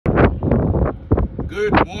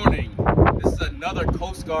Good morning. This is another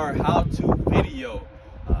Coast Guard how-to video.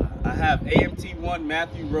 I have AMT-1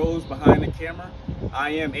 Matthew Rose behind the camera.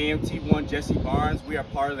 I am AMT-1 Jesse Barnes. We are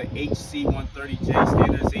part of the HC-130J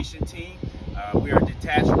standardization team. We are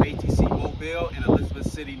detached from ATC Mobile in Elizabeth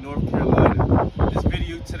City, North Carolina. This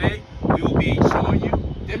video today, we will be showing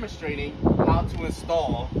you, demonstrating how to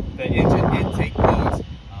install the engine intake plugs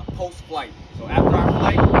post-flight. So after our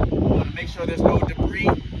flight, we want to make sure there's no debris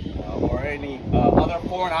or any other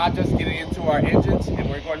foreign objects getting into our engines, and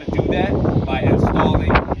we're going to do that by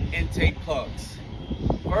installing intake plugs.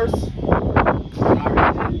 First, on our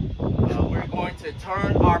engine, we're going to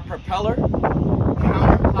turn our propeller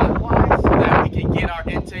counterclockwise so that we can get our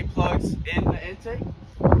intake plugs in the intake.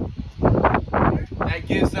 That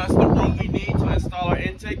gives us the room we need to install our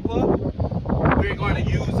intake plug. We're going to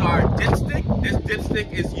use our dipstick. This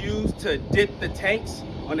dipstick is used to dip the tanks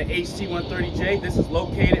on the HC-130J. This is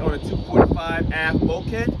located on a 2.5 aft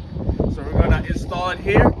bulkhead. So we're going to install it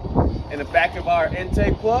here in the back of our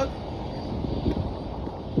intake plug,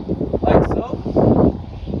 like so.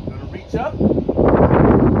 I'm going to reach up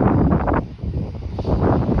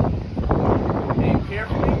and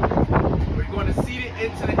carefully, we're going to seat it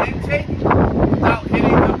into the intake without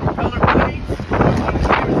hitting the propeller blades.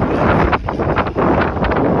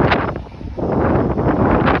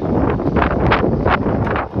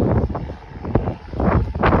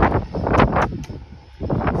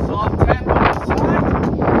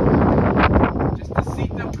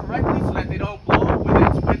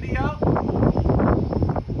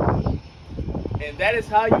 And that is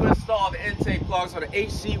how you install the intake plugs on the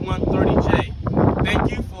HC-130J.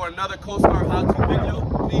 Thank you for another Coast Guard how-to video.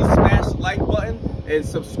 Please smash the like button and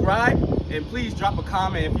subscribe. And please drop a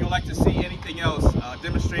comment if you'd like to see anything else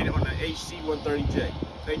demonstrated on the HC-130J.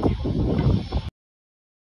 Thank you.